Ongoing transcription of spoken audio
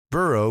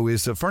Burrow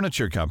is a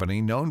furniture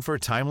company known for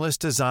timeless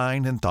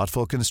design and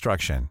thoughtful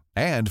construction,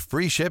 and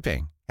free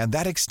shipping, and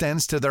that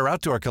extends to their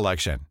outdoor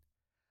collection.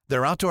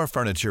 Their outdoor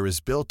furniture is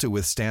built to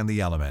withstand the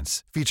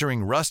elements,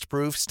 featuring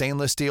rust-proof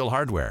stainless steel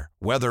hardware,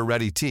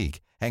 weather-ready teak,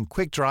 and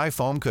quick-dry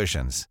foam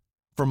cushions.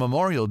 For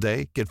Memorial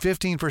Day, get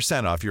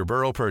 15% off your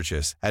Burrow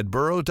purchase at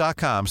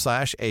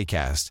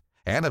burrow.com/ACAST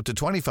and up to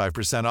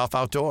 25% off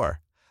outdoor.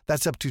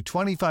 That's up to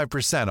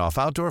 25% off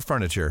outdoor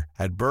furniture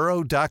at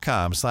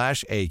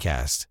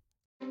burrow.com/ACAST.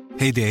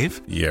 Hey,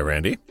 Dave. Yeah,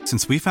 Randy.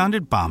 Since we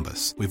founded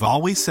Bombas, we've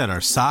always said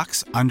our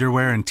socks,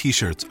 underwear, and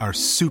T-shirts are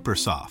super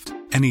soft.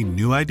 Any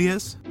new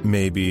ideas?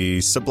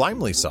 Maybe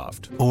sublimely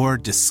soft. Or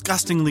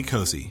disgustingly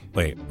cozy.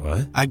 Wait,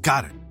 what? I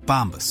got it.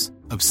 Bombas.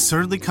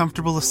 Absurdly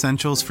comfortable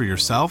essentials for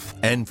yourself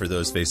and for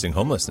those facing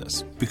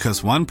homelessness.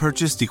 Because one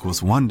purchased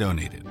equals one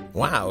donated.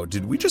 Wow,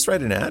 did we just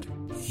write an ad?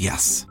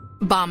 Yes.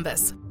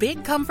 Bombas.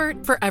 Big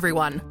comfort for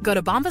everyone. Go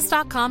to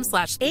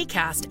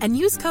bombas.com/ACAST and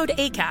use code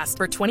ACAST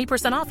for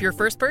 20% off your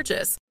first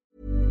purchase.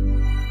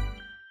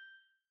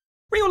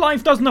 Real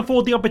life doesn't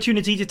afford the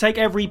opportunity to take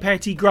every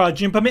petty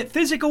grudge and permit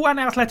physical and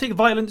athletic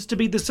violence to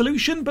be the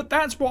solution, but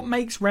that's what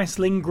makes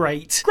wrestling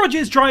great.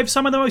 Grudges drive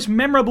some of the most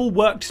memorable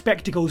worked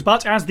spectacles,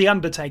 but as The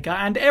Undertaker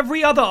and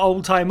every other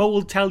old-timer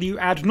will tell you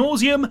ad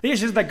nauseum,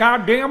 this is the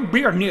goddamn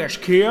business,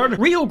 kid.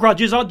 Real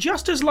grudges are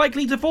just as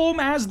likely to form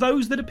as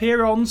those that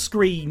appear on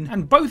screen,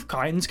 and both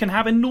kinds can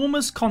have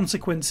enormous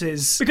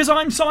consequences. Because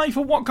I'm Cy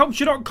for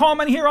WhatCulture.com,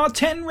 and here are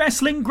 10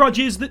 wrestling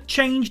grudges that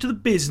changed the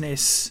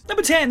business.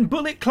 Number 10,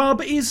 Bullet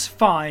Club is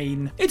fine.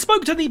 It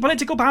spoke to the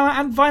political power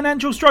and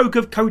financial stroke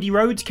of Cody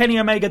Rhodes, Kenny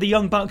Omega, the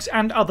Young Bucks,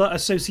 and other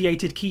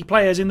associated key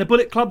players in the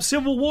Bullet Club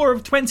Civil War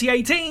of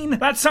 2018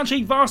 that such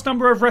a vast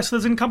number of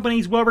wrestlers and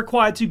companies were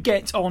required to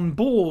get on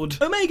board.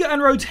 Omega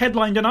and Rhodes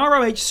headlined an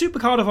ROH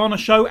Supercard of Honor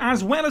show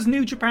as well as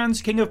New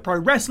Japan's King of Pro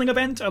Wrestling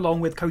event along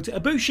with Kota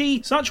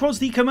Ibushi. Such was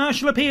the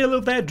commercial appeal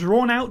of their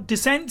drawn-out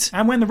descent,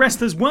 and when the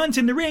wrestlers weren't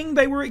in the ring,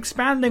 they were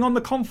expanding on the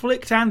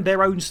conflict and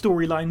their own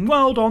storyline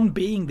world on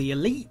being the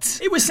elite.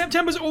 It was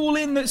September's All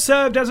In that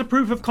served as a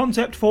proof of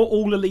concept for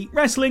All Elite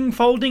Wrestling,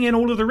 folding in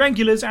all of the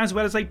regulars as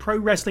well as a pro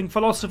wrestling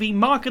philosophy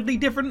markedly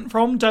different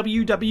from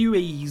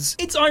WWE's.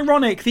 It's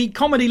ironic the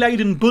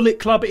comedy-laden Bullet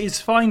Club is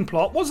fine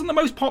plot wasn't the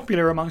most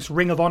popular amongst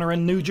Ring of Honor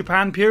and New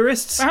Japan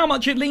purists for how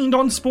much it leaned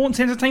on sports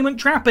entertainment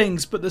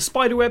trappings, but the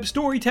spiderweb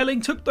storytelling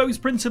took those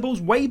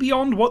principles way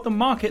beyond what the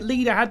market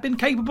leader had been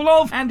capable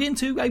of and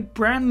into a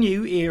brand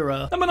new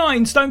era. Number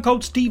 9, Stone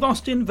Cold Steve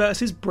Austin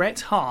versus Bret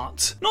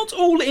Hart. Not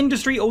all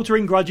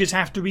industry-altering grudges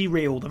have to be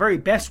real. The very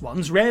best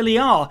ones rarely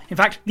are. In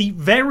fact, the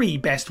very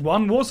best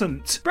one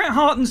wasn't. Bret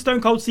Hart and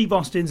Stone Cold Steve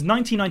Austin's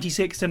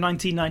 1996 to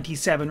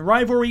 1997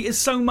 rivalry is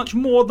so much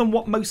more than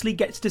what mostly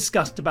gets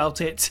discussed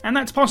about it. And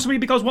that's possibly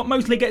because what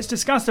mostly gets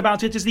discussed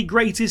about it is the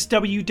greatest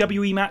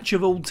WWE match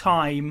of all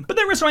time. But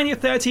the WrestleMania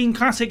 13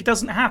 Classic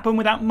doesn't happen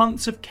without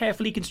months of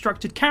carefully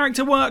constructed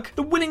character work,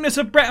 the willingness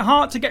of Bret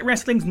Hart to get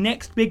wrestling's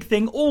next big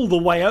thing all the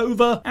way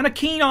over, and a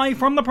keen eye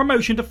from the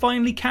promotion to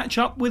finally catch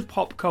up with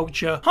pop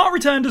culture. Hart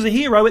returned as a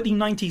hero at the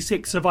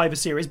 96 Survivor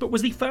Series, but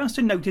was the first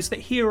to notice that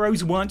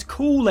heroes weren't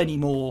cool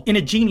anymore. In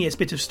a genius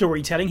bit of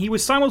storytelling, he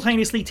was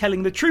simultaneously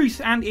telling the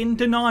truth and in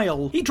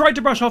denial. He tried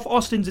to brush off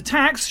Austin's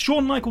attacks,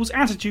 Shawn Michaels'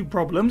 attitude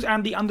problems,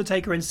 and The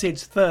Undertaker and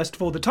Sid's thirst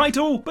for the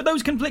title, but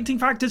those conflicting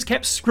factors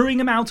kept screwing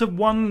him out of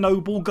one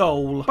noble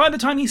goal. By the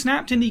time he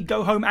snapped in the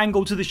go-home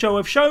angle to the show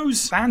of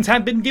shows, fans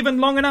had been given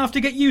long enough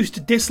to get used to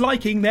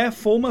disliking their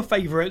former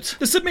favourite.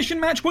 The submission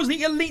match was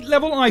the elite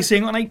level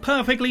icing on a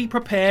perfectly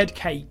prepared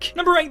cake.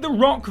 Number 8, The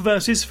Rock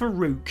versus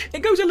Farouk.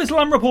 It goes a little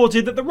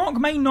unreported that The Rock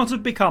may not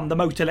have become the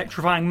most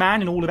electrifying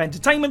man in all of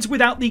entertainment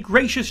without the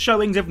gracious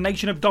showings of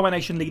Nation of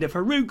Domination leader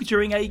Farouk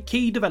during a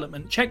key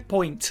development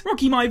checkpoint.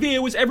 Rocky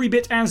Maivia was every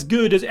bit as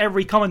good as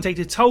every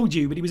commentator told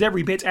you, but he was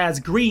every bit as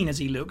green as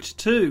he looked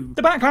too.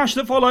 The backlash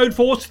that followed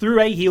forced through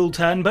a heel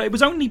turn, but it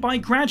was only by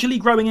gradually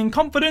growing in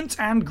confidence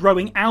and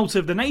growing out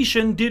of the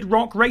nation did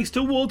Rock race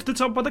towards the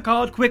top of the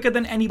card quicker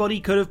than anybody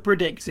could have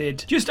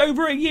predicted. Just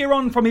over a year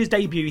on from his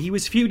debut, he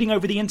was feuding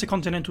over the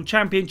Intercontinental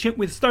Championship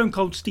with Stone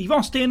Cold Steve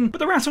Austin, but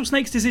the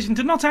Rattlesnake's decision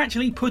to not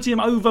actually put him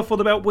over for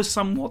the belt was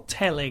somewhat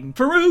telling.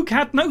 Farouk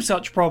had no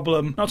such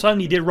problem. Not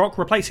only did Rock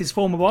replace his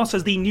former boss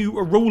as the new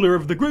ruler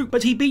of the group,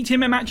 but he beat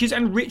him in matches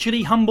and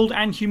ritually humbled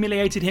and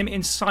humiliated him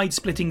in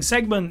side-splitting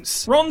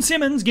segments. Ron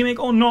Simmons, gimmick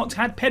or not,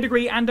 had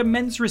pedigree and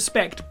immense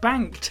respect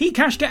banked. He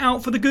cashed it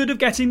out for the good of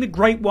getting the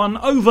Great One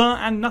over,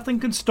 and nothing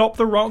can stop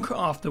The Rock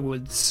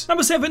afterwards.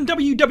 Number 7,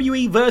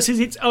 WWE versus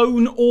its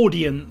own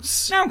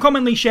audience. Now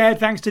commonly shared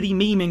thanks to the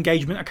meme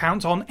engagement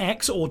account on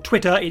X or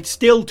Twitter, it's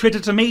still Twitter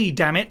to me,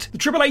 damn it. The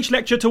Triple H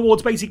lecture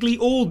towards basically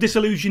all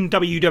disillusioned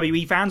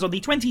WWE fans on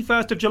the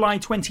 21st of July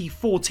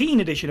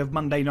 2014 edition of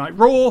Monday Night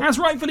Raw has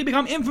rightfully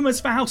become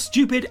infamous for how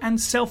stupid and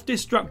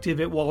self-destructive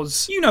it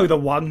was. You know the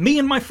one, me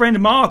and my friend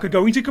Mark are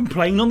going to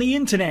complain on the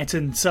internet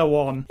and so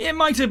on. It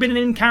might have been an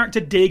in-character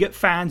dig at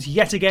fans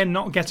yet again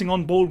not getting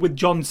on board with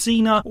John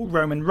Cena or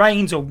Roman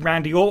Reigns or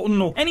Randy Orton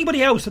or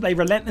anybody else that they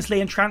relentlessly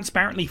and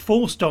transparently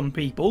forced on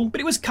people, but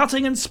it was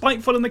cutting and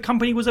spiteful and the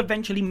company was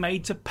eventually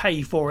made to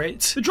pay for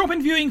it. The drop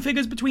in viewing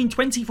figures between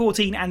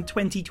 2014 and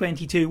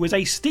 2022 was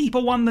a steeper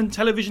one than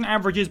television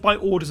averages by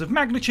orders of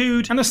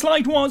magnitude, and the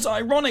slide was,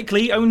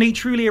 ironically, only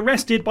truly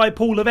arrested by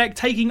Paul Levesque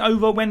taking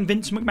over when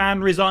Vince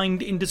McMahon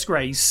resigned in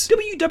disgrace.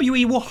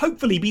 WWE will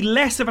hopefully be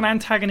less of an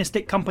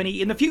antagonistic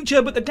company in the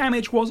future, but the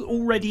damage was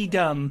already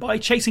done. By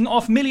chasing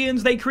off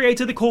millions, they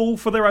created the call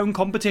for their own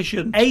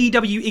competition.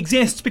 AEW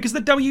exists because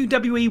the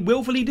WWE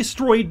willfully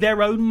destroyed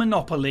their own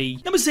monopoly.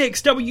 Number 6,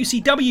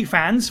 WCW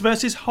fans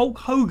versus Hulk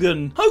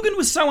Hogan. Hogan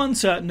was so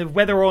uncertain of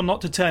whether or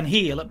not to turn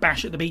heel at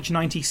Bash at the Beach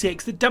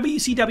 96 that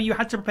WCW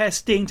had to prepare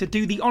Sting to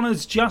do the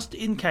honours just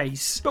in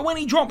case. But when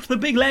he dropped the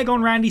big leg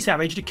on Randy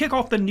Savage to kick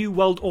off the New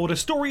World Order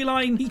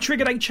storyline, he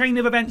triggered a chain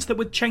of events that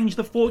would change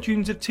the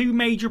fortunes of two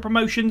major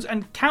promotions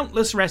and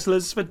countless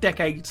wrestlers for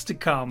decades to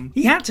come.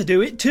 He had to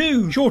do it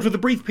too. Short of the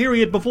brief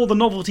period before the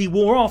novelty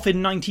wore off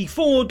in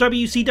 '94,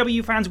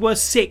 WCW fans were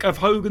sick of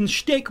Hogan's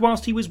shtick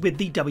whilst he was with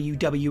the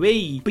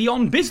WWE.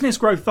 Beyond business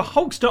growth, the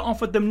Hulkster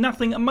offered them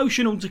nothing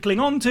emotional to cling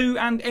on to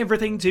and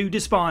everything to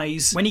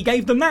despise. When he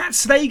gave them that,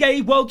 they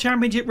gave World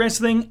Championship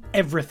Wrestling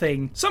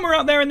everything. Somewhere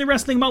out there in the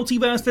wrestling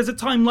multiverse, there's a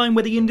timeline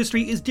where the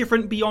industry is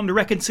different beyond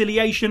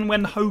reconciliation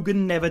when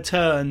Hogan never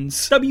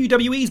turns.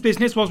 WWE's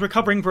business was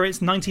recovering for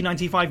its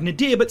 1995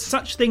 nadir, but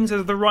such things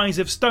as the rise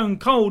of Stone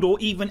Cold or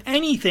even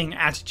anything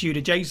Attitude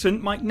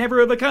adjacent might never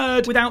have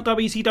occurred without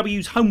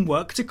WCW's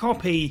homework to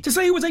copy. To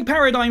say it was a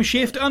paradigm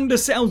shift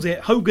undersells it.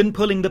 Hogan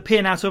pulling the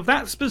pin out of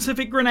that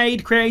specific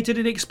grenade created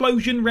an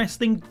explosion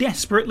wrestling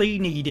desperately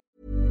needed.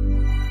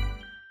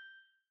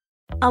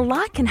 A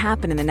lot can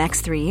happen in the next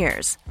 3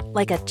 years.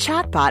 Like a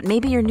chatbot may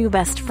be your new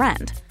best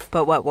friend.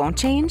 But what won't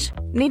change?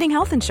 Needing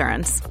health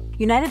insurance.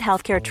 United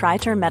Healthcare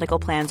Tri-Term Medical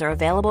Plans are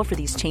available for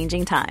these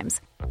changing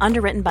times.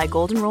 Underwritten by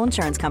Golden Rule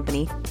Insurance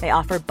Company, they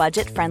offer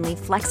budget-friendly,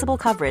 flexible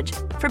coverage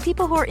for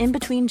people who are in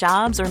between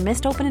jobs or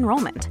missed open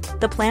enrollment.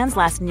 The plans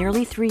last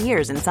nearly 3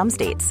 years in some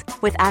states,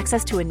 with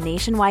access to a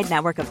nationwide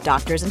network of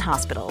doctors and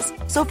hospitals.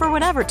 So for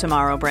whatever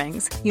tomorrow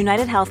brings,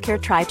 United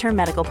Healthcare Tri-Term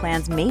Medical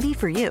Plans may be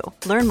for you.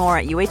 Learn more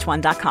at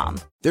uh1.com.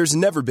 There's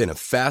never been a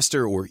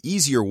faster or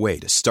easier way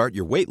to start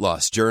your weight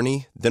loss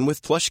journey than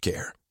with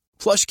PlushCare.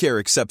 PlushCare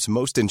accepts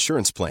most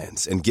insurance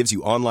plans and gives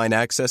you online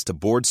access to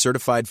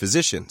board-certified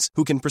physicians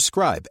who can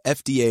prescribe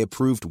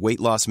FDA-approved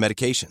weight loss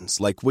medications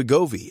like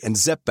Wegovy and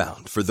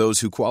Zepbound for those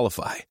who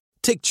qualify.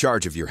 Take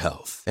charge of your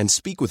health and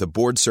speak with a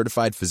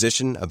board-certified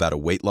physician about a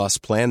weight loss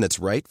plan that's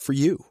right for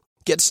you.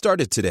 Get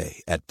started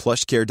today at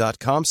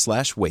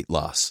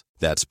plushcare.com/weight-loss.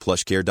 That's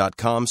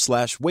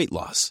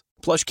plushcare.com/weight-loss.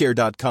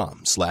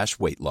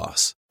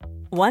 plushcare.com/weight-loss.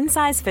 One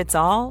size fits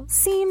all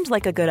seemed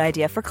like a good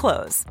idea for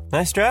clothes.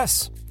 Nice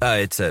dress.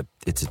 It's a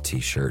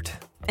t-shirt.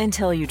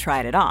 Until you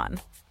tried it on.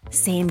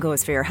 Same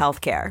goes for your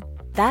healthcare.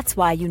 That's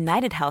why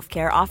United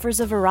Healthcare offers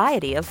a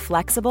variety of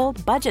flexible,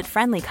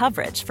 budget-friendly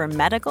coverage for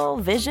medical,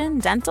 vision,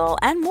 dental,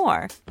 and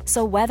more.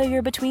 So whether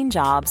you're between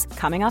jobs,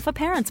 coming off a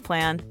parent's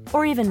plan,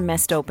 or even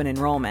missed open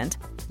enrollment,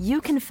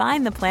 you can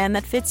find the plan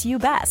that fits you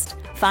best.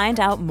 Find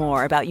out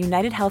more about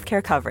United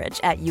Healthcare coverage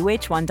at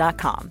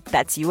uh1.com.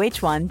 That's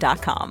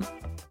uh1.com.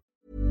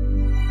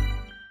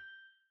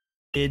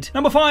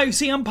 Number 5,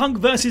 CM Punk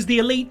vs The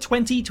Elite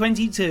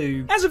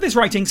 2022. As of this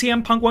writing,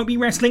 CM Punk won't be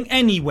wrestling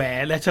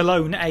anywhere, let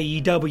alone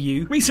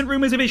AEW. Recent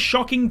rumours of his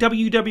shocking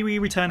WWE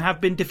return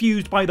have been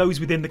diffused by those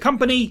within the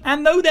company,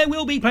 and though there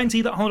will be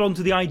plenty that hold on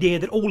to the idea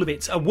that all of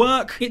it's a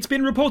work, it's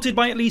been reported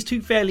by at least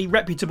 2 fairly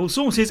reputable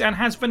sources and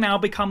has for now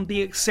become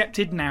the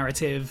accepted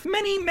narrative.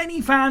 Many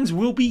fans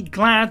will be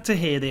glad to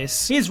hear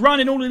this. His run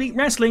in All Elite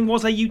Wrestling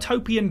was a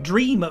utopian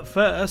dream at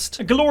first,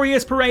 a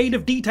glorious parade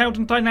of detailed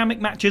and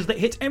dynamic matches that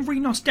hit every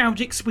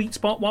nostalgic sweet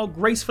spot while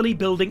gracefully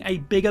building a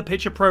bigger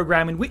picture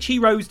program in which he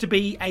rose to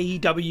be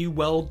AEW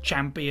World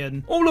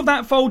Champion. All of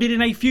that folded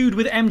in a feud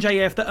with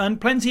MJF that earned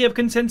plenty of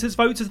consensus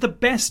votes as the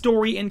best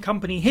story in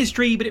company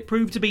history, but it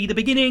proved to be the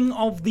beginning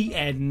of the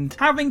end.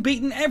 Having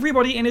beaten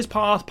everybody in his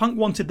path, Punk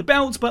wanted the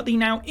belts, but the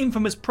now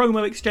infamous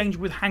promo exchange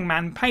with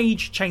Hangman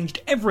Page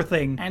changed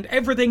everything, and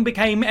everything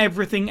became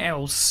everything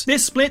else.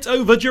 This split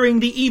over during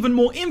the even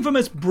more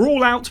infamous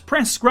Brawl Out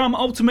press scrum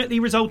ultimately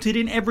resulted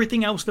in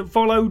everything else that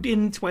followed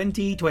in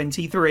 2020.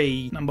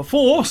 2023. Number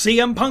 4,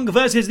 CM Punk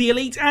vs. The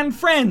Elite and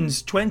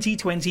Friends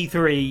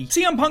 2023.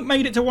 CM Punk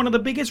made it to one of the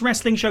biggest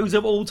wrestling shows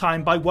of all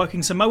time by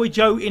working Samoa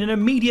Joe in an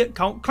immediate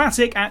cult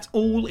classic at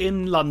All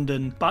in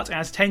London. But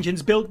as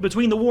tensions built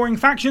between the warring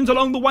factions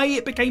along the way,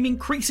 it became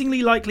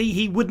increasingly likely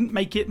he wouldn't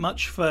make it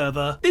much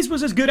further. This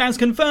was as good as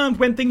confirmed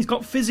when things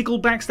got physical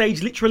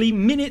backstage literally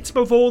minutes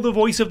before the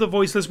voice of the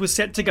voiceless was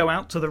set to go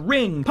out to the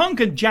ring. Punk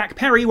and Jack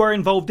Perry were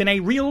involved in a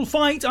real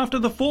fight after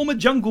the former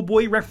Jungle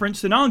Boy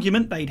referenced an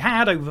argument they'd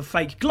had over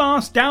fake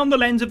glass down the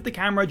lens of the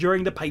camera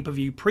during the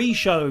pay-per-view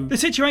pre-show. The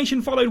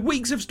situation followed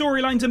weeks of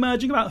storylines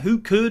emerging about who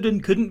could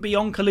and couldn't be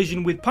on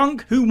Collision with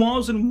Punk, who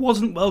was and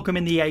wasn't welcome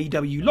in the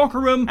AEW locker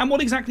room, and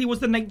what exactly was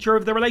the nature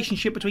of the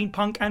relationship between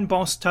Punk and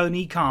boss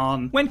Tony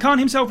Khan. When Khan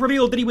himself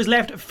revealed that he was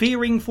left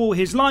fearing for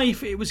his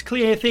life, it was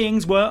clear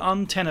things were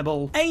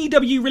untenable.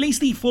 AEW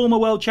released the former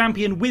world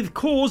champion with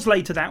cause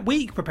later that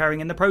week, preparing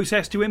in the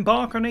process to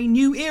embark on a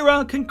new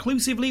era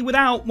conclusively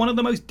without one of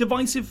the most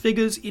divisive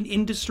figures in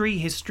industry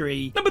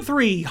history. Number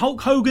 3,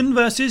 Hulk Hogan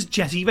vs.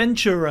 Jesse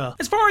Ventura.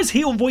 As far as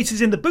heel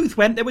voices in the booth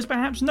went, there was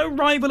perhaps no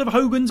rival of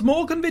Hogan's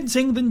more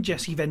convincing than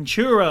Jesse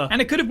Ventura,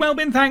 and it could have well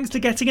been thanks to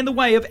getting in the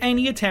way of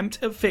any attempt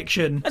at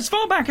fiction. As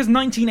far back as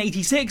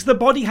 1986, the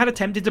Body had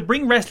attempted to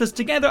bring wrestlers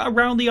together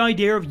around the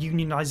idea of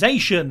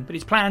unionization, but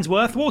his plans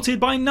were thwarted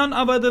by none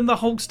other than the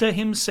Hulkster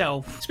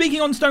himself.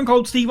 Speaking on Stone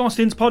Cold Steve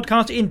Austin's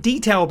podcast in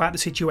detail about the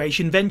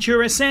situation,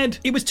 Ventura said,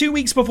 "It was 2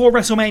 weeks before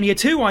WrestleMania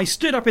 2, I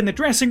stood up in the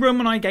dressing room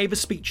and I gave a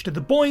speech to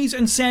the boys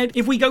and said,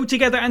 if we go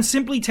together and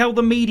simply tell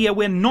the media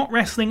we're not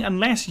wrestling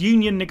unless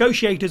union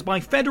negotiators by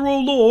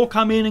federal law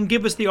come in and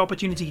give us the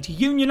opportunity to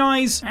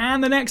unionize,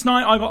 and the next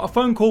night I got a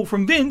phone call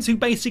from Vince who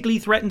basically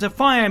threatened to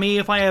fire me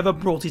if I ever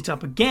brought it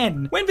up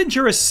again." When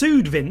Ventura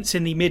sued Vince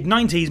in the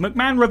mid-90s,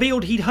 McMahon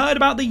revealed he'd heard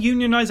about the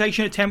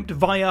unionization attempt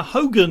via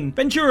Hogan.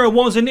 Ventura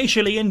was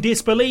initially in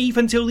disbelief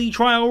until the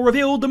trial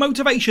revealed the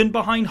motivation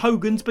behind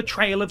Hogan's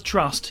betrayal of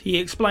trust. He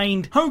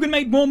explained, "Hogan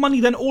made more money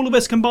than all of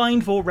us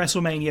combined for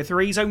WrestleMania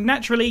 3, so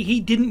naturally he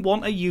didn't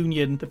want a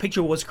union. The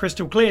picture was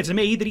crystal clear to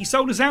me that he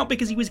sold us out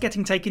because he was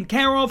getting taken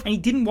care of and he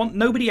didn't want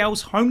nobody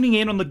else honing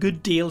in on the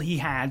good deal he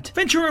had."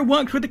 Ventura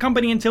worked with the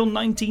company until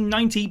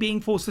 1990, being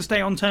forced to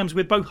stay on terms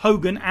with both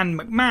Hogan and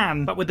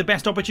McMahon, but with the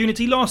best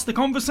opportunity lost, the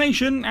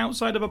conversation,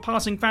 outside of a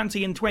passing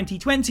fancy in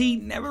 2020,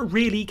 never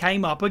really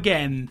came up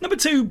again. Number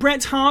 2,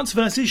 Bret Hart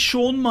vs.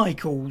 Shawn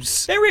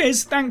Michaels. There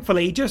is,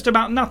 thankfully, just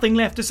about nothing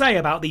left to say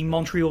about the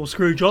Montreal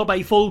Screwjob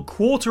a full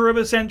quarter of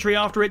a century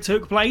after it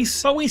took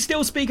place, but we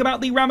still speak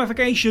about the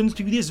ramifications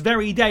to this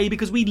very day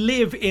because we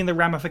live in the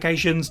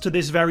ramifications to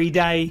this very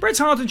day. Bret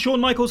Hart and Shawn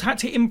Michaels had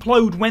to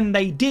implode when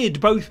they did.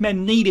 Both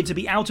men needed to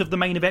be out of the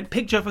main event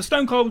picture for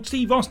Stone Cold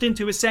Steve Austin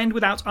to ascend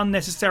without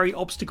unnecessary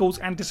obstacles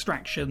and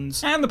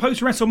distractions. And the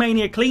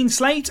post-WrestleMania clean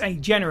slate, a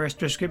generous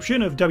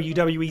description of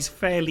WWE's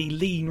fairly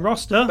lean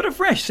roster, but a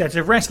fresh set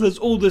of wrestlers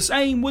all the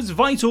same, was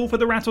vital for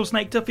the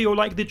Rattlesnake to feel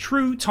like the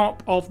true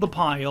top of the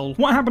pile.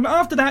 What happened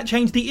after that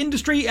changed the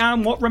industry,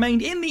 and what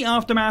remained in the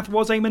aftermath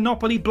was a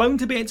monopoly blown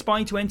to bits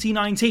by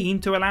 2019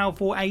 to allow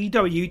for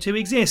AEW to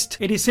exist.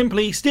 It is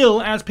simply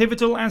still as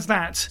pivotal as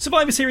that.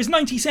 Survivor Series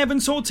 97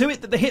 saw to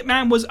it that the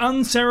Hitman was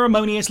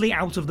unceremoniously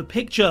out of the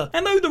picture,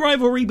 and though the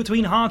rivalry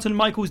between Hart and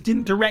Michaels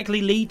didn't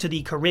directly lead to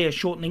the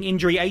career-shortening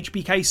injury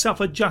HBK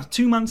suffered just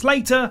 2 months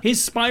later,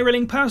 his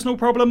spiraling personal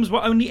problems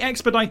were only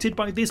expedited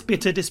by this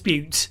bitter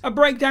dispute. A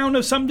breakdown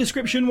of some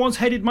description was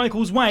headed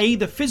Michaels' way,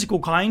 the physical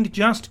kind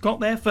just got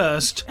there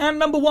first. And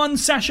number 1,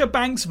 Sasha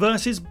Banks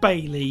vs.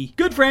 Bayley.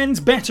 Good friends,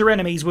 better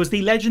enemies was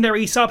the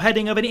legendary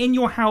subheading of an In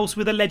Your House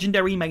with a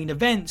legendary main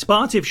event,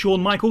 but if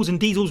Shawn Michaels and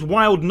Diesel's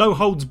wild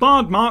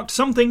no-holds-barred marked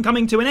something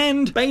coming to an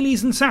end,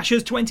 Bayley's and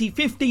Sasha's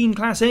 2015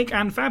 classic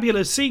and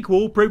fabulous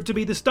sequel proved to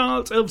be the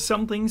start of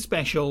something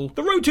special.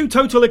 The road to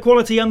total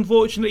equality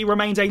unfortunately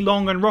remains a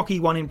long and rocky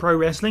one in pro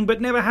wrestling,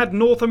 but never had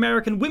North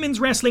American women's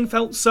wrestling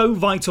felt so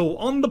vital,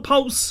 on the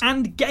pulse,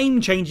 and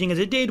game-changing as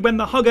it did when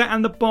the Hugger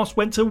and the Boss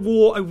went to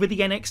war over the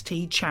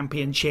NXT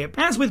Championship.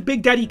 As with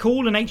Big Daddy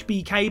Cool and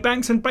HBK,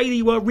 Banks and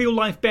Bayley were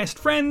real-life best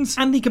friends,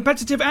 and the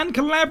competitive and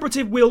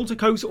collaborative will to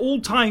coax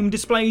all-time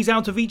displays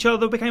out of each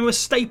other became a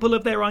staple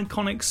of their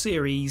iconic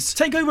series.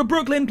 TakeOver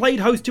Brooklyn played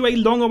host to a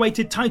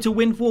long-awaited title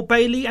win for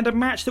Bayley and a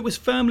match that was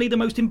firmly the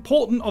most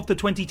important of the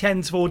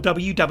 2010s for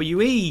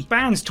WWE.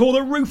 Fans tore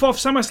the roof off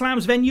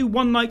SummerSlam's venue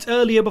one night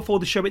earlier before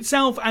the show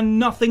itself, and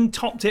nothing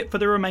topped it for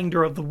the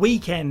remainder of the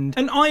weekend.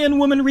 An Iron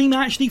Woman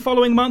rematch the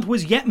following month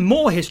was yet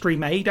more history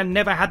made, and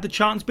never had the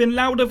chance been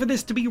louder for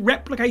this to be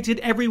replicated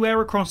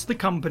everywhere across the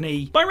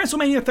company. By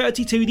WrestleMania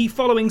 32 the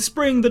following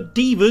spring, the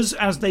Divas,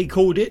 as they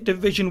called it,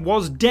 division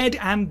was dead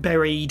and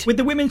buried, with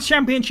the Women's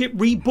Championship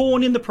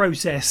reborn in the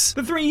process.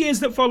 The 3 years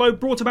that followed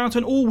brought about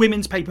an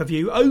all-women's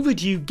pay-per-view,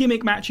 overdue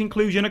gimmick match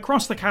inclusion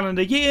across the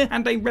calendar year,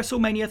 and a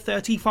WrestleMania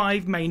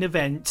 35 main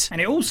event.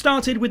 And it all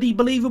started with the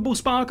believable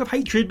spark of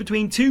hatred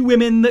between two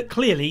women that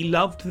clearly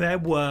loved their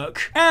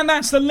work. And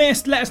that's the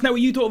list. Let us know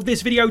what you thought of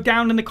this video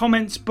down in the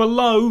comments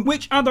below.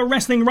 Which other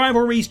wrestling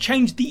rivalries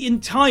changed the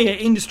entire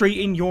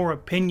industry in your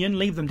opinion?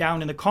 Leave them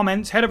down in the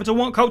comments. Head over to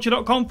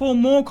whatculture.com for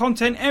more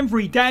content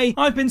every day.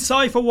 I've been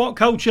Sai for What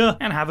Culture,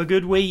 and have a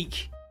good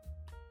week.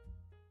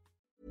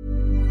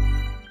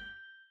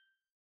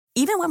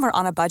 Even when we're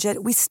on a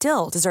budget, we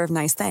still deserve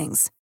nice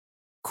things.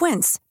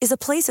 Quince is a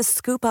place to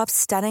scoop up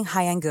stunning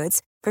high-end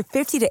goods for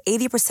 50 to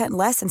 80%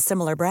 less than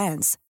similar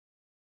brands.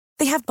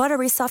 They have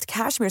buttery soft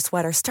cashmere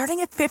sweaters starting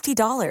at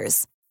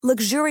 $50,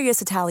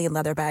 luxurious Italian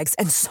leather bags,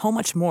 and so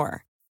much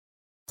more.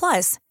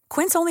 Plus,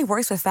 Quince only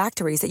works with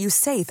factories that use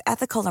safe,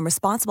 ethical, and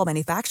responsible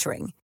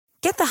manufacturing.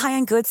 Get the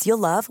high-end goods you'll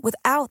love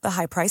without the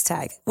high price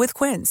tag with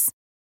Quince.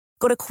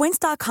 Go to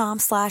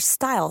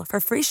quince.com/style for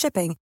free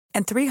shipping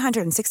and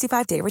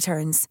 365-day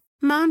returns.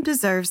 Mom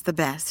deserves the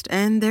best,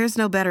 and there's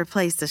no better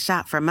place to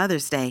shop for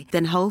Mother's Day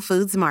than Whole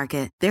Foods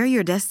Market. They're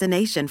your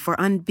destination for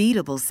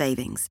unbeatable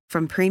savings,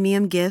 from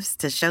premium gifts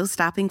to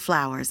show-stopping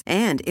flowers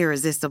and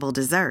irresistible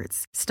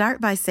desserts. Start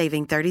by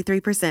saving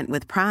 33%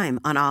 with Prime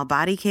on all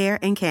body care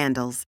and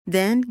candles.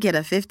 Then get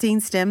a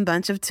 15-stem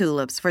bunch of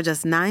tulips for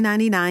just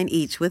 $9.99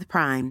 each with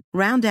Prime.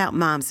 Round out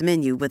Mom's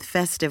menu with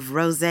festive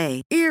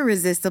rosé,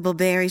 irresistible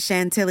berry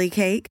chantilly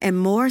cake, and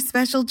more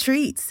special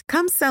treats.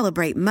 Come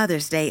celebrate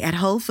Mother's Day at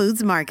Whole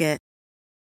Foods Market.